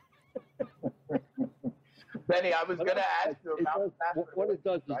 Benny, I was going to ask you about that. What it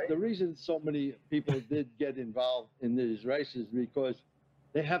does is the reason so many people did get involved in these races because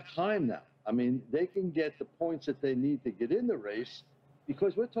they have time now. I mean, they can get the points that they need to get in the race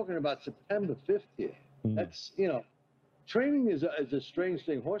because we're talking about September 5th here. That's, training is a strange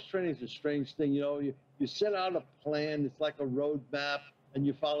thing. Horse training is a strange thing. You set out a plan. It's like a road map, and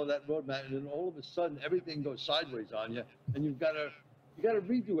you follow that road map, and then all of a sudden everything goes sideways on you, and you've got to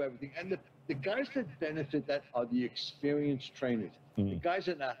redo everything. And the guys that benefit that are the experienced trainers. The guys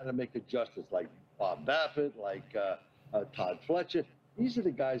that know how to make adjustments, like Bob Baffert, like Todd Fletcher. These are the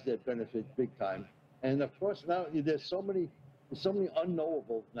guys that benefit big time. And of course now there's so many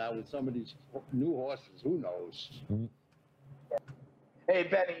unknowables now with some of these new horses. Who knows? Hey,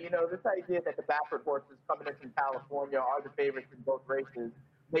 Benny, this idea that the Baffert horses coming in from California are the favorites in both races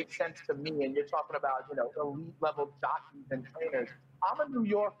makes sense to me. And you're talking about, elite-level jockeys and trainers. I'm a New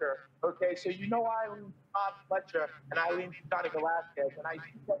Yorker, okay? So I lean Todd Fletcher and I lean Johnny Velasquez. And I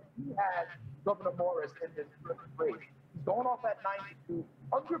see that he had Governor Morris in this race. He's going off at 92,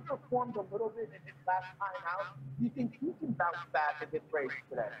 underperformed a little bit in his last time out. Do you think he can bounce back in this race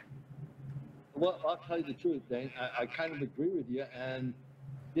today? Well, I'll tell you the truth, Dane. I kind of agree with you. And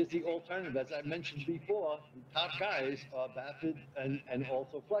here's the alternative. As I mentioned before, the top guys are Baffert and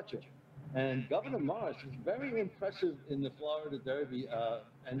also Fletcher. And Governor Morris is very impressive in the Florida Derby.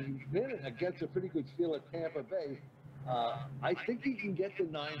 And he ran it against a pretty good field at Tampa Bay. I think he can get the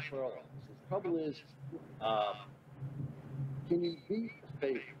 9 furlongs. The trouble is, can he beat the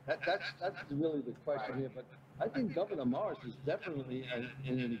favorite? That's really the question here. But I think Governor Morris is definitely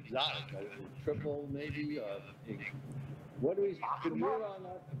in an exotic, a triple maybe. What do we can wear on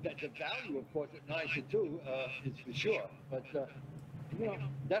that? The value, of course, at 9-2 is for sure. But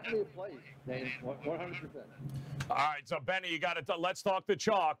definitely a play, Dane, 100%. All right, so Benny, you got to let's talk the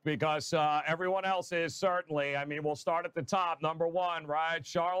chalk because everyone else is certainly. I mean, we'll start at the top. Number 1, right?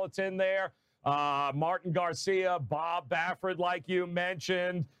 Charlatan there. Martin Garcia, Bob Baffert, like you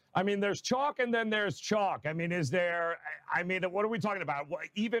mentioned. I mean, there's chalk and then there's chalk. I mean, what are we talking about?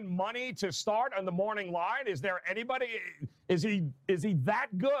 Even money to start on the morning line? Is there anybody? Is he that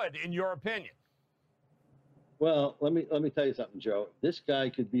good in your opinion? Well, let me tell you something, Joe. This guy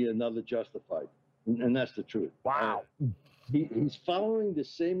could be another Justified, and that's the truth. Wow. He's following the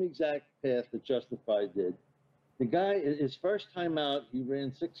same exact path that Justified did. The guy, his first time out, he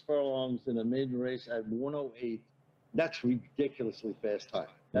ran 6 furlongs in a maiden race at 108. That's ridiculously fast time.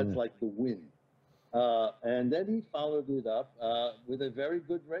 That's like the win. And then he followed it up with a very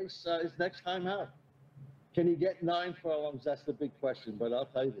good race his next time out. Can he get 9 furlongs? That's the big question. But I'll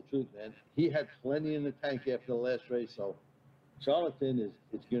tell you the truth, man. He had plenty in the tank after the last race. So Charlatan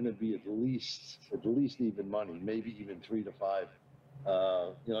is going to be at least even money, maybe even 3 to 5.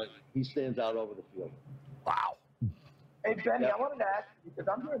 He stands out over the field. Wow. Hey, Benny, I wanted to ask you, because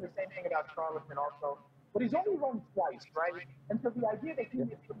I'm hearing the same thing about Charlatan also, but he's only run twice, right? And so the idea that he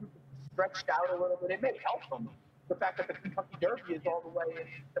gets stretched out a little bit, it may help him, the fact that the Kentucky Derby is all the way in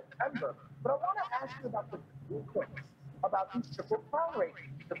September. But I want to ask you about the sequence, about these Triple Crown races,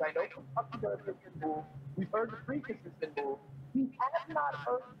 because I know Kentucky Derby has been moved. We've heard the Preakness has been moved. We have not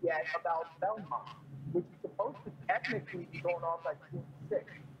heard yet about Belmont, which is supposed to technically be going off like June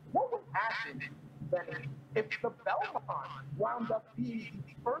 6th. What would happen, Benny, if the Belmont wound up being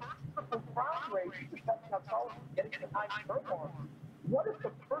the first Triple Crown race, depending on Charlatan getting the 9 furlongs? What if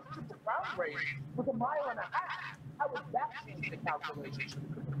the first Triple Crown race was 1.5 miles? How would that change the calculation?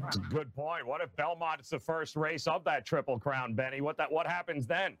 That's a good point. What if Belmont's the first race of that Triple Crown, Benny? What happens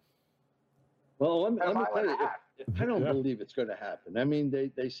then? Well, let me tell you, I don't believe it's going to happen. I mean,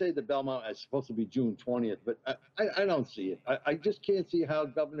 they say the Belmont is supposed to be June 20th, but I don't see it. I just can't see how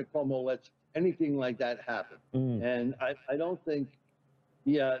Governor Cuomo lets anything like that happen. And I don't think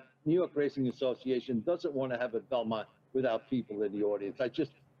the New York Racing Association doesn't want to have a Belmont without people in the audience.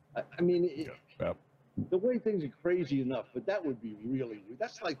 I mean, the way things are crazy enough, but that would be really,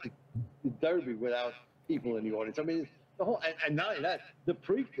 that's like the Derby without people in the audience. I mean, the whole, and not only that, the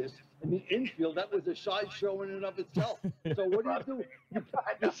Preakness and the infield, that was a sideshow in and of itself. So what do?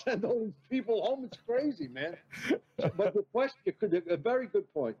 You send all these people home. It's crazy, man. But the question, a very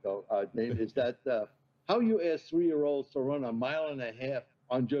good point, though, Dave, is that how you ask 3-year-olds to run 1.5 miles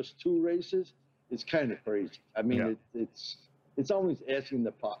on just 2 races is kind of crazy. I mean, it's always asking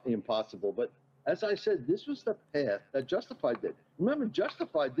the impossible. But as I said, this was the path that Justified did. Remember,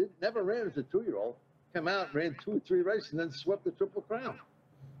 Justified never ran as a 2-year-old. Came out, ran 2 or 3 races, and then swept the Triple Crown.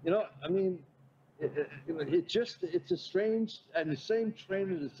 I mean, it's a strange, and the same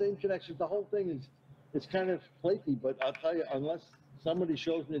trainer, the same connections. The whole thing is kind of flaky. But I'll tell you, unless somebody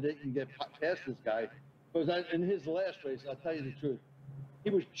shows me they can get past this guy, because in his last race, I'll tell you the truth, he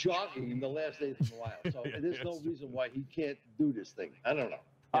was jogging in the last 8th of a mile. So there's no reason why he can't do this thing. I don't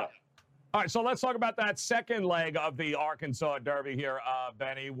know. All right, so let's talk about that second leg of the Arkansas Derby here,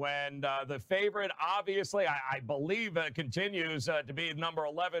 Benny, when the favorite, obviously, I believe, continues to be number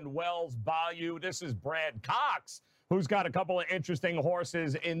 11, Wells Bayou. This is Brad Cox, who's got a couple of interesting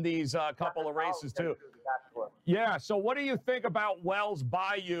horses in these couple of races, too. Yeah, so what do you think about Wells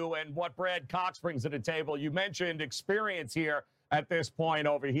Bayou and what Brad Cox brings to the table? You mentioned experience here at this point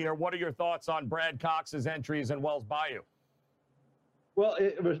over here. What are your thoughts on Brad Cox's entries in Wells Bayou? Well,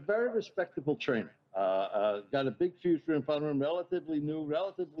 it was a very respectable trainer. Got a big future in front of him, relatively new,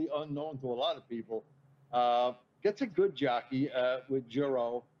 relatively unknown to a lot of people. Gets a good jockey with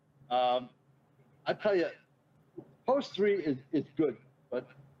Giroux. I tell you, post 3 is good, but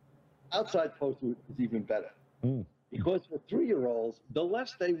outside post 2 is even better. Because for 3-year-olds, the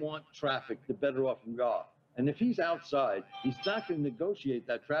less they want traffic, the better off we are. And if he's outside, he's not going to negotiate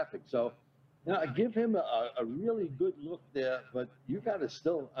that traffic. So, I give him a really good look there, but you got to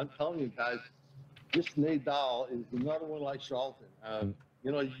still, I'm telling you guys, this Nadal is another one like Charlatan.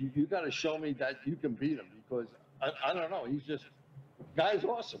 You got to show me that you can beat him, because I don't know. He's just, guy's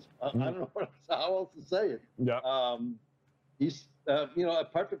awesome. I don't know how else to say it. Yeah. He's, a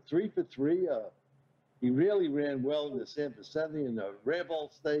perfect 3 for 3. He really ran well in the San Vicente and the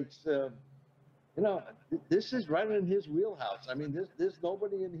Revamp Stakes. This is right in his wheelhouse. I mean, there's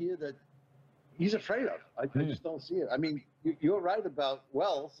nobody in here that he's afraid of. I just don't see it. I mean, you're right about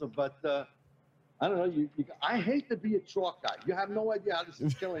Wells, but I don't know. I hate to be a chalk guy. You have no idea how this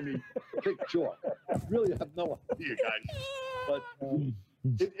is killing me. Pick chalk. I really have no idea, guys. But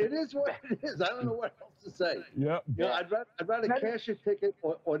it is what it is. I don't know what else to say. Yep. I'd rather cash a ticket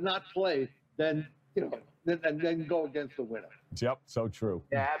or not play than then go against the winner. Yep, so true.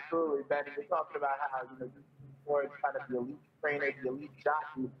 Yeah, absolutely, Benny. You're talking about how before it's kind of the elite trainer, the elite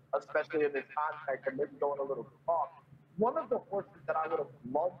jockey, especially in this context, and maybe going a little soft. one of the horses that I would have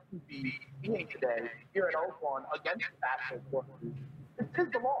loved to be seeing today here in Oakland against the National horses is Tiz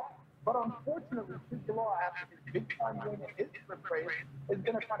the Law. But unfortunately, Tiz the Law, after his big-time win in his sprint race, is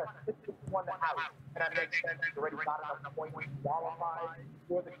going to kind of sit this one out. And that makes sense. He's already got enough points to qualify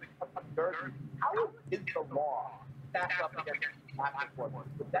for the Kentucky Derby. How is Tiz the Law stack up against the National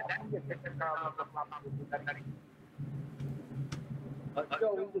horses? Would that be a different round of the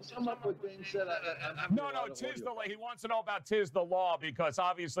Joe, to sum up what Dane said, No, Tiz the Law. He wants to know about Tiz the Law because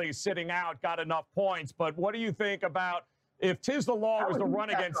obviously he's sitting out, got enough points. But what do you think about if Tiz the Law was to run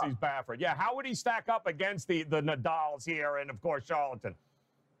against these Baffert? Yeah, how would he stack up against the Nadals here and, of course, Charlatan?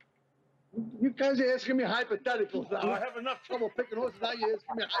 You guys are asking me hypotheticals now. I have enough trouble picking horses. Now you're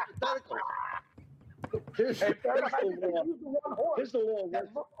asking me hypotheticals. Tiz the Law.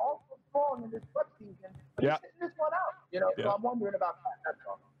 That looked awful strong in this prep season. But he's sitting this one out. So I'm wondering about that. That's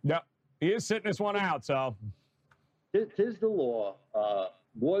all. Yep, he is sitting this one out. So Tiz the Law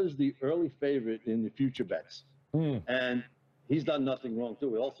was the early favorite in the future bets, and he's done nothing wrong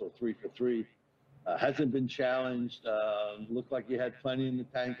too. Also 3 for 3, hasn't been challenged. Looked like he had plenty in the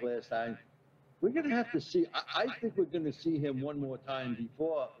tank last time. We're going to have to see. I think we're going to see him one more time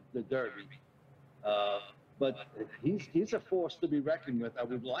before the Derby. But he's a force to be reckoned with. I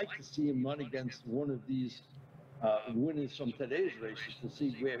would like to see him run against one of these winners from today's races to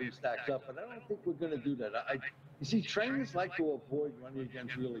see where he stacks up. But I don't think we're going to do that. You see, trainers like to avoid running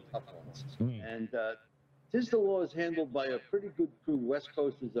against really tough ones. And Tiz the Law is handled by a pretty good crew. West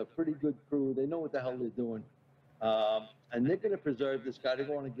Coast is a pretty good crew. They know what the hell they're doing. And they're going to preserve this guy. They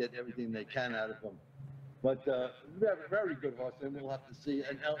want to get everything they can out of him. But very good horse, and we'll have to see.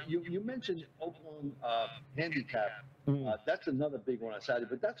 And now you mentioned Oakland handicap. That's another big one on Saturday,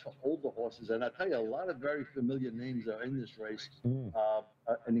 but that's for older horses. And I tell you, a lot of very familiar names are in this race,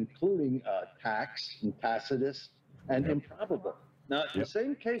 and including Tax and Tacitus and Improbable. Now, the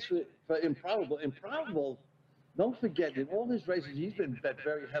same case for Improbable. Improbable, don't forget, in all his races, he's been bet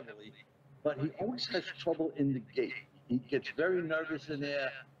very heavily, but he always has trouble in the gate. He gets very nervous in there.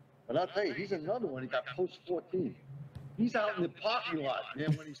 But I'll tell you, he's another one. He got post 14. He's out in the parking lot,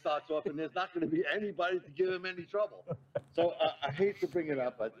 man, when he starts off, and there's not going to be anybody to give him any trouble. So I hate to bring it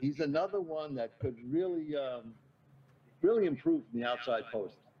up, but he's another one that could really, really improve from the outside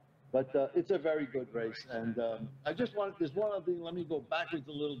post. But it's a very good race. And I just wanted, there's one other thing. Let me go backwards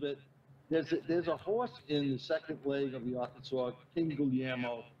a little bit. There's a horse in the second leg of the Arkansas, King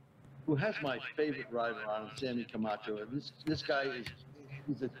Guillermo, who has my favorite rider on him, Sammy Camacho. And this guy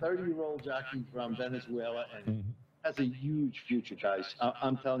he's a 30-year-old jockey from Venezuela and has a huge future, guys.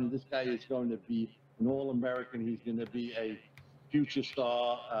 I'm telling you, this guy is going to be an All-American. He's going to be a future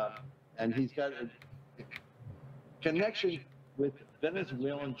star, and he's got a connection with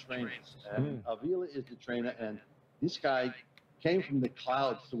Venezuelan trainers. And Avila is the trainer, and this guy came from the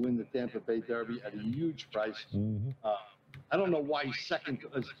clouds to win the Tampa Bay Derby at a huge price. I don't know why he's second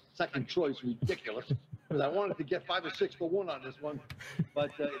choice, ridiculous, because I wanted to get 5 or 6 for 1 on this one,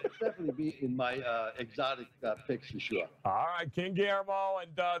 but it'll definitely be in my exotic picks for sure. All right, King Guillermo,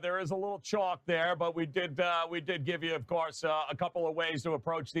 and there is a little chalk there, but we did give you, of course, a couple of ways to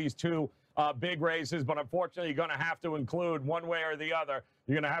approach these two big races, but unfortunately, you're going to have to include one way or the other.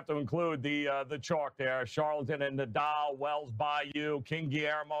 You're going to have to include the chalk there. Charlatan and Nadal, Wells Bayou, King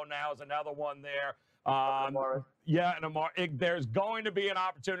Guillermo now is another one there. Yeah, and there's going to be an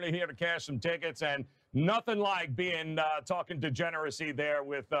opportunity here to cash some tickets, and nothing like being talking degeneracy there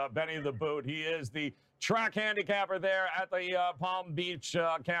with Benny the Boot. He is the track handicapper there at the Palm Beach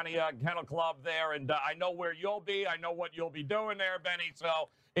County Kennel Club there, and I know where you'll be. I know what you'll be doing there, Benny. So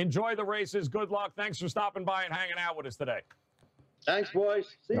enjoy the races. Good luck. Thanks for stopping by and hanging out with us today. Thanks,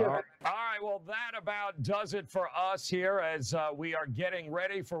 boys. See you. All right, well, that about does it for us here as we are getting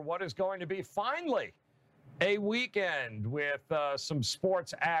ready for what is going to be finally a weekend with some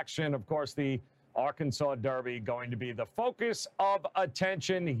sports action. Of course, the Arkansas Derby going to be the focus of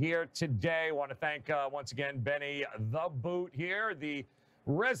attention here today. I want to thank, once again, Benny the Boot here, the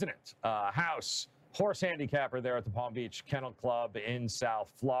resident house horse handicapper there at the Palm Beach Kennel Club in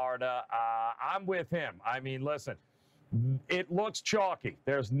South Florida. I'm with him. I mean, listen, it looks chalky.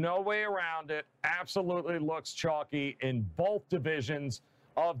 There's no way around it. Absolutely looks chalky in both divisions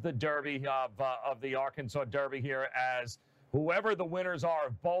of the Derby, of the Arkansas Derby here, as whoever the winners are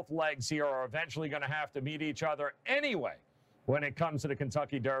of both legs here are eventually going to have to meet each other anyway when it comes to the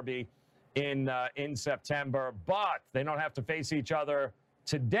Kentucky Derby in September. But they don't have to face each other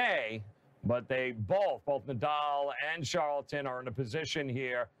today, but they both Nadal and Charlatan are in a position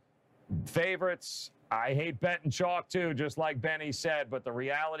here. Favorites, I hate betting chalk too, just like Benny said, but the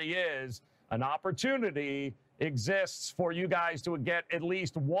reality is an opportunity exists for you guys to get at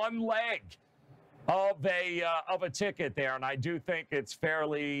least one leg of a ticket there, and I do think it's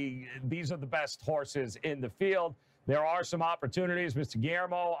these are the best horses in the field. There are some opportunities, Mr.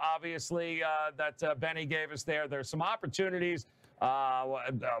 Guillermo, obviously, that Benny gave us there. There's some opportunities.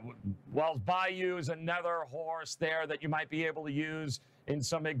 Wells Bayou is another horse there that you might be able to use in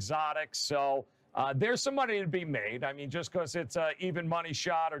some exotics. So there's some money to be made. I mean, just because it's an even money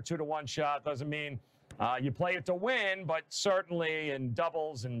shot or 2-to-1 shot doesn't mean you play it to win, but certainly in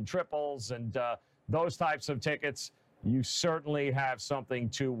doubles and triples and those types of tickets, you certainly have something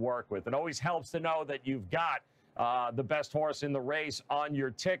to work with. It always helps to know that you've got the best horse in the race on your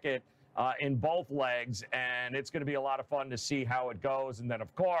ticket in both legs, and it's going to be a lot of fun to see how it goes. And then,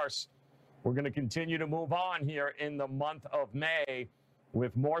 of course, we're going to continue to move on here in the month of May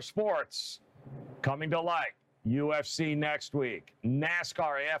with more sports coming to light. UFC next week,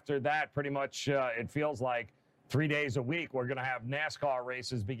 NASCAR after that. Pretty much it feels like 3 days a week we're going to have NASCAR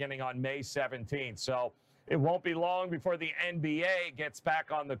races beginning on May 17th. So it won't be long before the NBA gets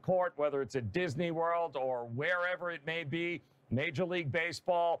back on the court, whether it's at Disney World or wherever it may be. Major League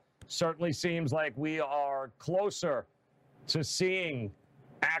Baseball certainly seems like we are closer to seeing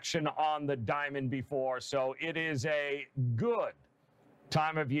action on the diamond before. So it is a good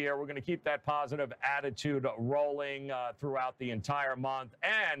time of year. We're going to keep that positive attitude rolling throughout the entire month.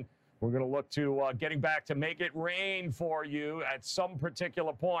 And we're going to look to getting back to make it rain for you at some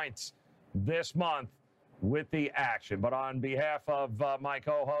particular points this month with the action. But on behalf of my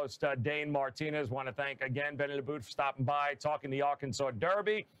co-host, Dane Martinez, want to thank again Benny LeBoot for stopping by, talking the Arkansas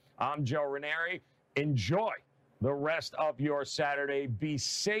Derby. I'm Joe Ranieri. Enjoy the rest of your Saturday. Be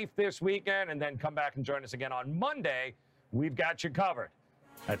safe this weekend, and then come back and join us again on Monday. We've got you covered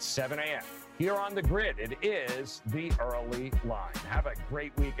at 7 a.m. Here on The Grid, it is The Early Line. Have a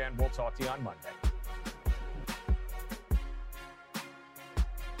great weekend. We'll talk to you on Monday.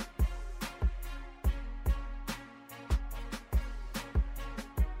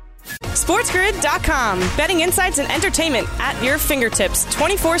 SportsGrid.com. Betting insights and entertainment at your fingertips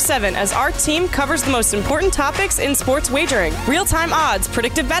 24/7 as our team covers the most important topics in sports wagering. Real-time odds,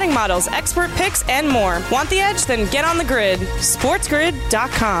 predictive betting models, expert picks, and more. Want the edge? Then get on the grid.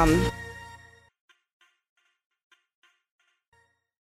 SportsGrid.com.